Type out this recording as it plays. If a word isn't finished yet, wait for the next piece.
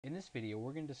In this video,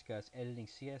 we're going to discuss editing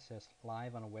CSS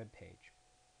live on a web page.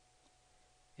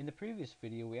 In the previous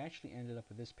video, we actually ended up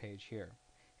with this page here,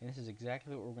 and this is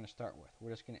exactly what we're going to start with. We're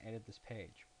just going to edit this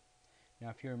page. Now,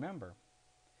 if you remember,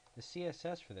 the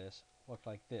CSS for this looked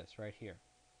like this right here,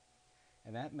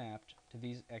 and that mapped to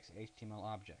these XHTML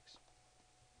objects.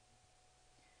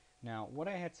 Now, what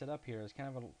I had set up here is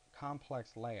kind of a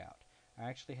complex layout. I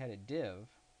actually had a div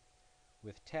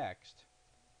with text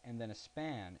and then a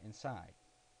span inside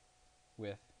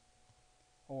with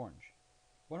orange.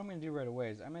 What I'm going to do right away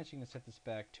is I'm actually going to set this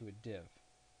back to a div,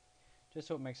 just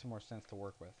so it makes some more sense to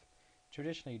work with.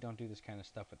 Traditionally, you don't do this kind of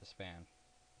stuff with the span.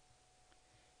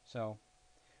 So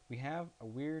we have a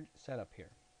weird setup here.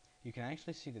 You can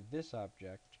actually see that this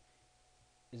object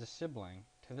is a sibling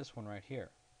to this one right here.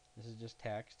 This is just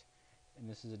text, and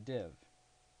this is a div.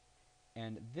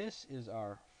 And this is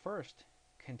our first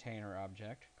container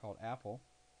object called apple,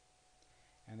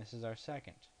 and this is our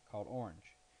second called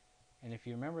orange. And if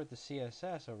you remember the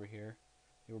CSS over here,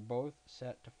 they were both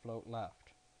set to float left.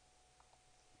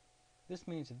 This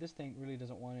means that this thing really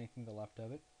doesn't want anything to the left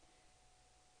of it,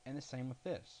 and the same with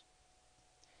this.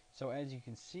 So as you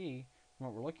can see from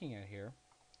what we're looking at here,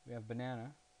 we have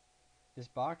banana. This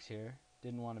box here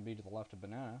didn't want to be to the left of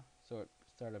banana, so it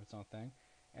started up its own thing.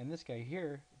 And this guy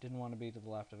here didn't want to be to the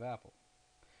left of apple.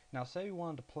 Now say we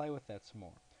wanted to play with that some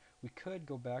more. We could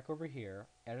go back over here,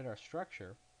 edit our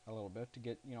structure a little bit to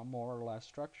get more or less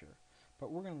structure.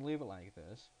 But we're going to leave it like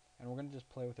this, and we're going to just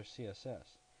play with our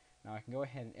CSS. Now I can go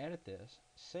ahead and edit this,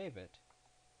 save it,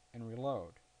 and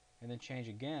reload. And then change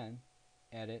again,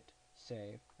 edit,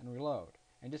 save, and reload.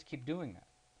 And just keep doing that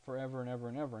forever and ever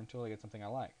and ever until I get something I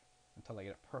like, until I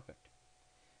get it perfect.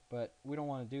 But we don't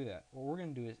want to do that. What we're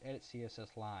going to do is edit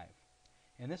CSS live.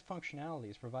 And this functionality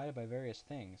is provided by various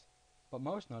things, but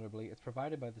most notably it's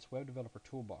provided by this web developer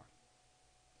toolbar.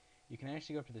 You can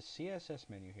actually go up to the CSS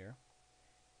menu here,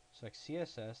 select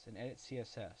CSS, and edit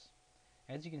CSS.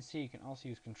 As you can see, you can also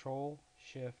use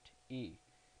Control-Shift-E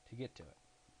to get to it.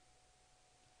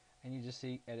 And you just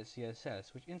see edit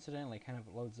CSS, which incidentally kind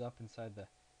of loads up inside the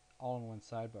all-in-one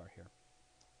sidebar here.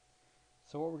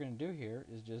 So what we're going to do here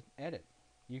is just edit.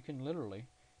 You can literally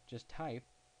just type,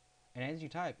 and as you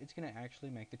type, it's going to actually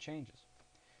make the changes.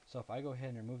 So if I go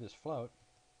ahead and remove this float,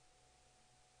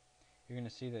 you're going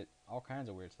to see that all kinds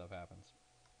of weird stuff happens.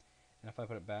 And if I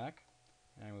put it back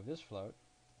and I move this float,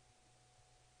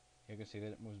 you can see that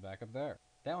it moves back up there.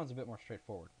 That one's a bit more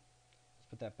straightforward. Let's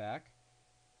put that back.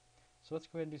 So let's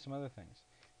go ahead and do some other things.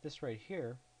 This right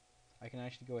here, I can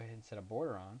actually go ahead and set a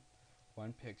border on,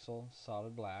 1 pixel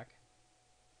solid black,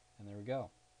 and there we go.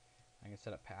 I can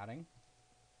set up padding,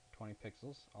 20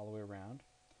 pixels all the way around,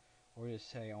 or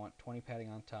just say I want 20 padding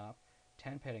on top,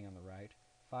 10 padding on the right,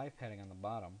 5 padding on the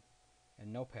bottom,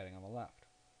 and no padding on the left.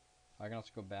 I can also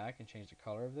go back and change the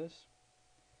color of this.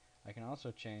 I can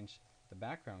also change the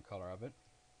background color of it,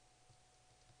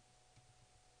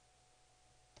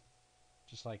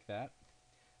 just like that.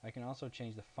 I can also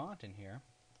change the font in here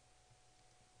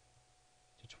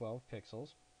to 12 pixels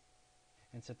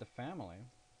and set the family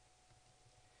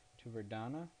to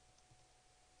Verdana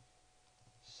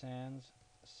Sans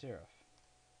Serif.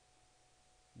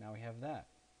 Now we have that.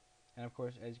 And of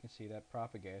course, as you can see, that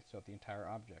propagates throughout the entire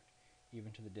object, even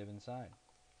to the div inside,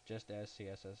 just as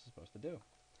CSS is supposed to do.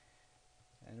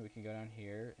 And we can go down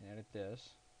here and edit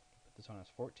this, put this one as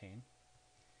 14,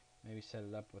 maybe set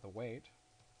it up with a weight.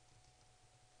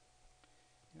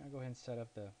 And I'll go ahead and set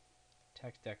up the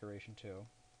text decoration too,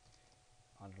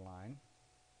 underline.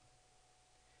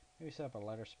 Maybe set up a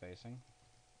letter spacing.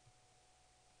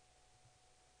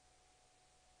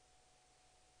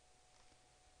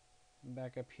 And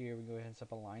back up here, we go ahead and set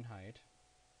up a line height.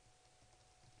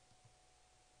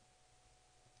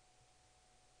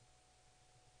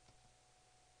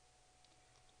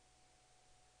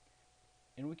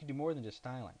 And we could do more than just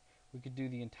styling. We could do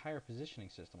the entire positioning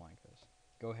system like this.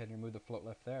 Go ahead and remove the float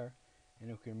left there, and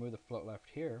we can remove the float left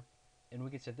here, and we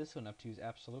can set this one up to use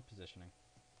absolute positioning.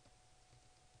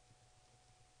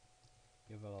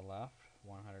 Give it a left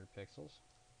 100 pixels,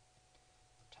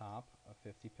 top of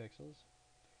 50 pixels,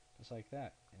 just like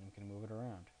that, and we can move it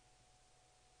around.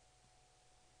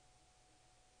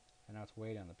 And now it's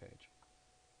way down the page.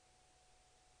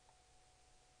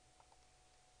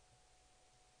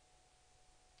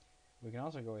 We can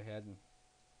also go ahead and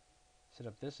set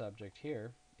up this object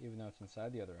here, even though it's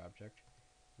inside the other object.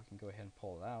 We can go ahead and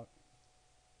pull it out.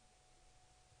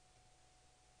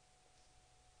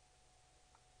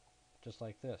 Just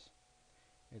like this.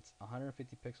 It's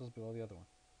 150 pixels below the other one.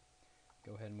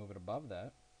 Go ahead and move it above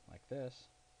that, like this.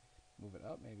 Move it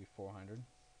up maybe 400.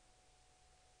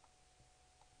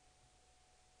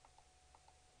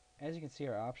 As you can see,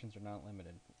 our options are not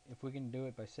limited. If we can do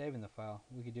it by saving the file,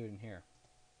 we could do it in here.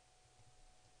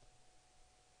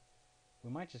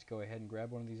 We might just go ahead and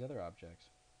grab one of these other objects.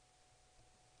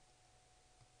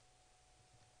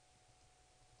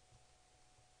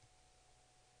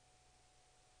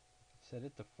 Set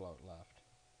it to float left.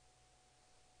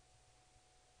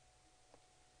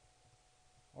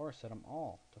 Or set them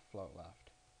all to float left.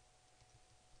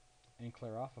 And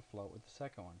clear off a float with the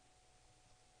second one.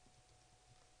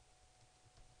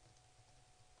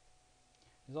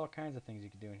 There's all kinds of things you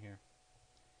can do in here.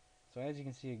 So as you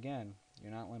can see again,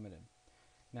 you're not limited.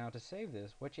 Now to save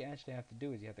this, what you actually have to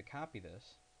do is you have to copy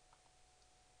this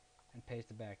and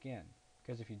paste it back in.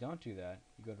 Because if you don't do that,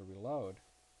 you go to reload,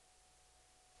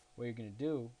 what you're going to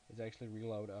do is actually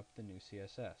reload up the new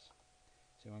CSS.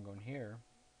 So you want to go in here,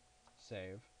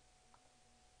 save,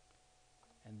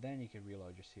 and then you can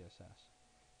reload your CSS.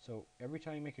 So every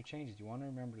time you make your changes, you want to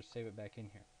remember to save it back in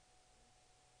here.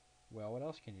 Well, what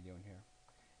else can you do in here?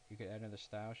 You could add another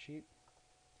style sheet,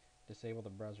 disable the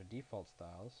browser default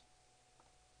styles,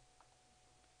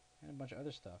 and a bunch of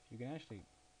other stuff. You can actually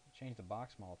change the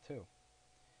box model too.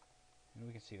 And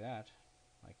we can see that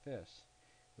like this.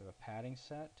 We have a padding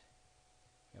set,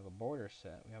 we have a border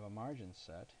set, we have a margin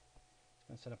set. It's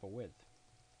going to set up a width.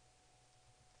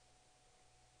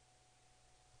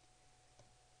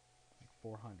 Like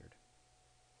 400.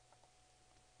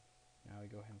 Now we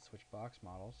go ahead and switch box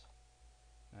models.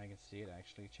 Now you can see it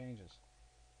actually changes.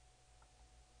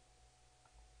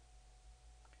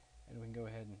 And we can go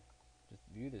ahead and just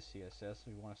view the CSS if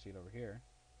we want to see it over here.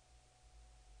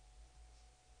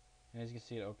 And as you can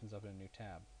see, it opens up in a new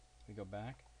tab. We go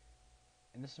back,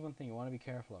 and this is one thing you want to be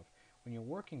careful of. When you're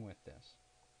working with this,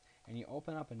 and you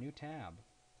open up a new tab,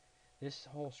 this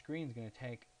whole screen is going to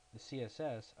take the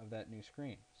CSS of that new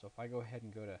screen. So if I go ahead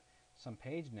and go to some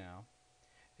page now,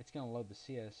 it's going to load the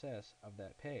CSS of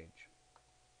that page.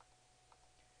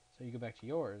 So you go back to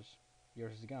yours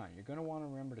is gone. You're going to want to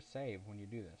remember to save when you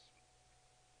do this.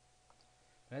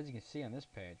 But as you can see on this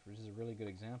page, which is a really good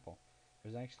example,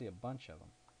 there's actually a bunch of them.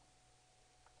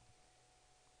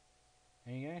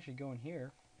 And you can actually go in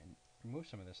here and remove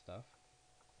some of this stuff.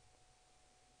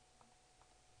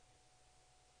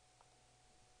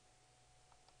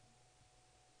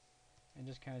 And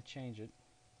just kind of change it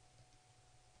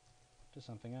to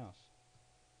something else.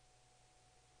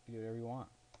 You can do whatever you want.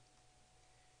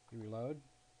 You reload,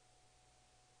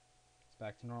 it's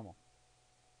back to normal.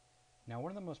 Now,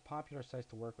 one of the most popular sites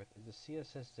to work with is the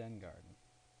CSS Zen Garden.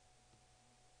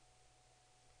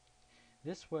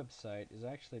 This website is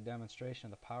actually a demonstration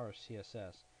of the power of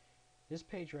CSS. This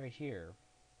page right here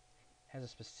has a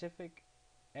specific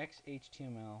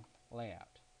XHTML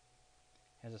layout,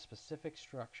 has a specific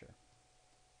structure,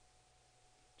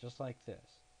 just like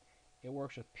this. It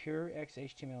works with pure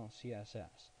XHTML and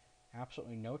CSS.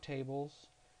 Absolutely no tables,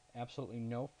 absolutely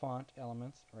no font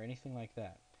elements or anything like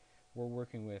that. We're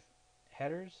working with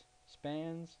headers,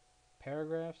 spans,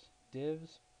 paragraphs,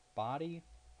 divs, body,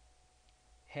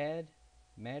 head,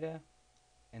 meta,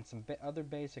 and some other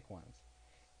basic ones.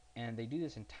 And they do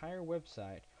this entire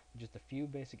website with just a few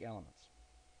basic elements.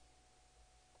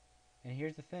 And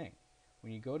here's the thing.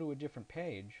 When you go to a different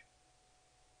page,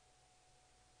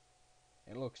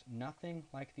 it looks nothing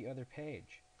like the other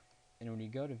page. And when you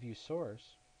go to view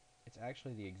source, it's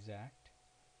actually the exact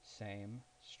same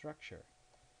structure.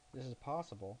 This is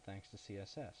possible thanks to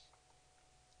CSS.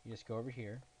 You just go over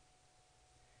here,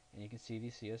 and you can see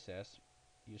the CSS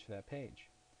used for that page.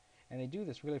 And they do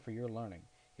this really for your learning.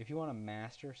 If you want to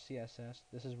master CSS,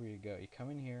 this is where you go. You come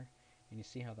in here, and you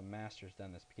see how the master's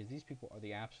done this, because these people are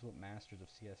the absolute masters of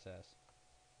CSS.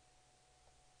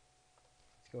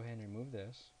 Let's go ahead and remove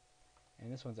this.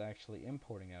 And this one's actually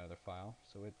importing that other file,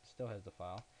 so it still has the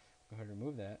file. Go ahead and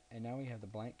remove that, and now we have the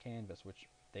blank canvas, which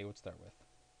they would start with.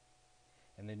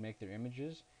 And they'd make their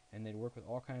images, and they'd work with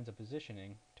all kinds of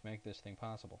positioning to make this thing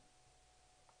possible.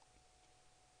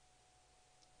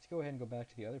 Let's go ahead and go back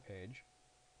to the other page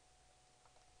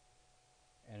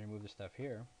and remove the stuff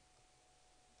here.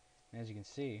 And as you can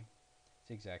see, it's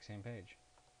the exact same page.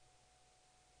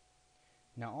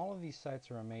 Now all of these sites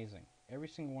are amazing. Every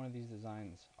single one of these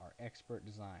designs are expert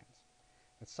designs.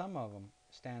 But some of them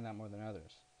stand out more than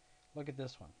others. Look at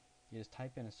this one. You just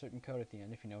type in a certain code at the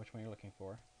end if you know which one you're looking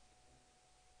for,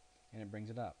 and it brings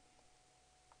it up.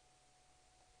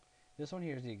 This one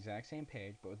here is the exact same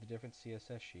page, but with a different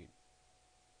CSS sheet.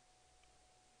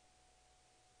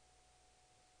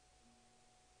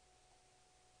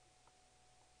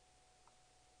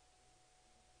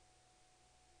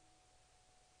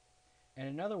 And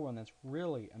another one that's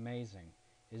really amazing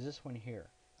is this one here,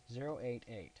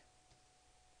 088.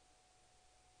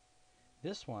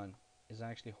 This one is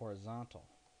actually horizontal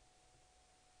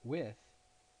with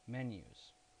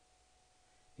menus.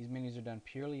 These menus are done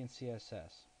purely in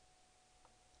CSS.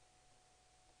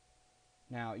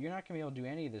 Now, you're not going to be able to do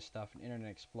any of this stuff in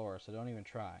Internet Explorer, so don't even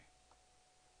try.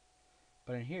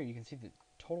 But in here, you can see the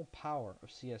total power of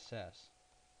CSS.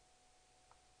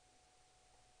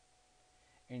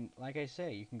 And like I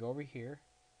say, you can go over here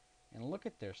and look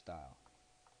at their style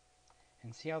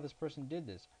and see how this person did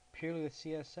this purely with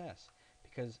CSS,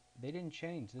 because they didn't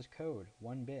change this code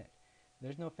one bit.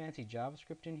 There's no fancy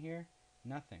JavaScript in here,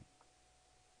 nothing.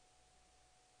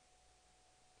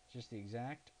 It's just the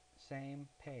exact same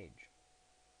page.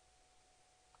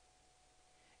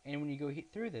 And when you go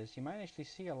through this, you might actually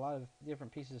see a lot of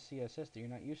different pieces of CSS that you're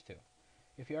not used to.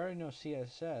 If you already know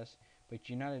CSS, but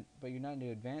you're not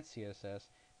into advanced CSS,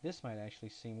 this might actually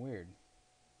seem weird.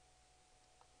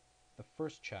 The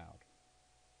first child.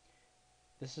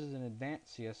 This is an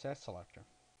advanced CSS selector.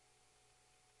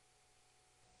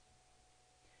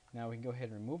 Now we can go ahead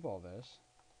and remove all this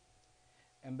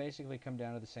and basically come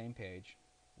down to the same page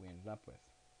we ended up with.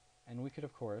 And we could,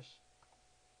 of course,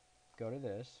 go to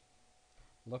this,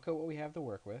 look at what we have to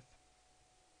work with,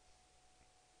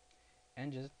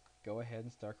 and just go ahead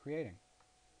and start creating.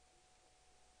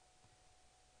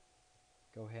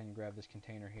 Go ahead and grab this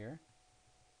container here,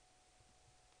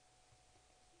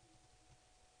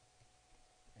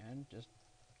 and just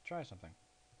try something.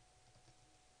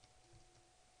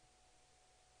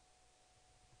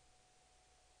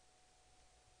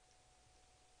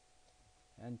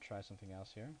 And try something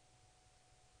else here.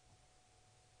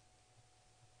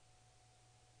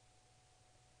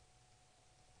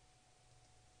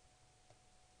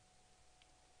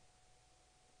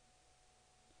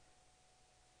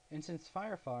 And since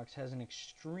Firefox has an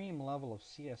extreme level of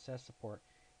CSS support,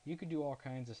 you could do all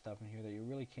kinds of stuff in here that you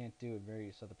really can't do in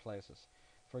various other places.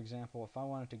 For example, if I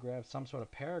wanted to grab some sort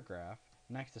of paragraph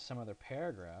next to some other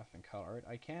paragraph and color it,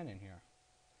 I can in here.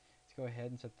 Let's go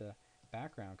ahead and set the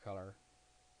background color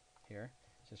here.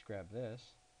 Just grab this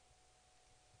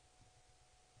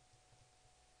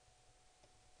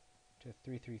to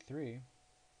 333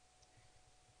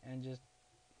 and just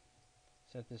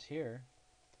set this here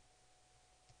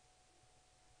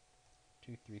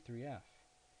to 33F.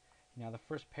 Now the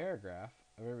first paragraph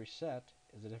of every set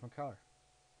is a different color.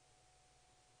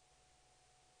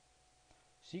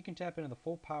 So you can tap into the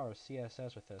full power of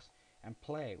CSS with this and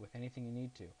play with anything you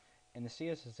need to. And the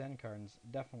CSS Zen Garden is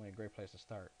definitely a great place to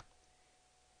start.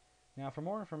 Now for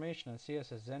more information on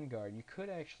CSS Zen Garden, you could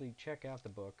actually check out the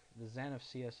book, The Zen of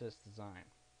CSS Design.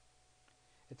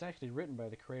 It's actually written by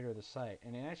the creator of the site,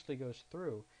 and it actually goes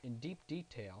through in deep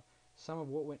detail some of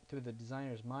what went through the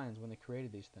designers' minds when they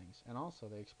created these things, and also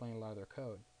they explain a lot of their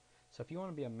code. So if you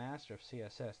want to be a master of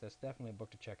CSS, that's definitely a book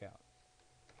to check out.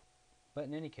 But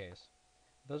in any case,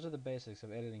 those are the basics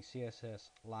of editing CSS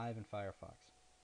live in Firefox.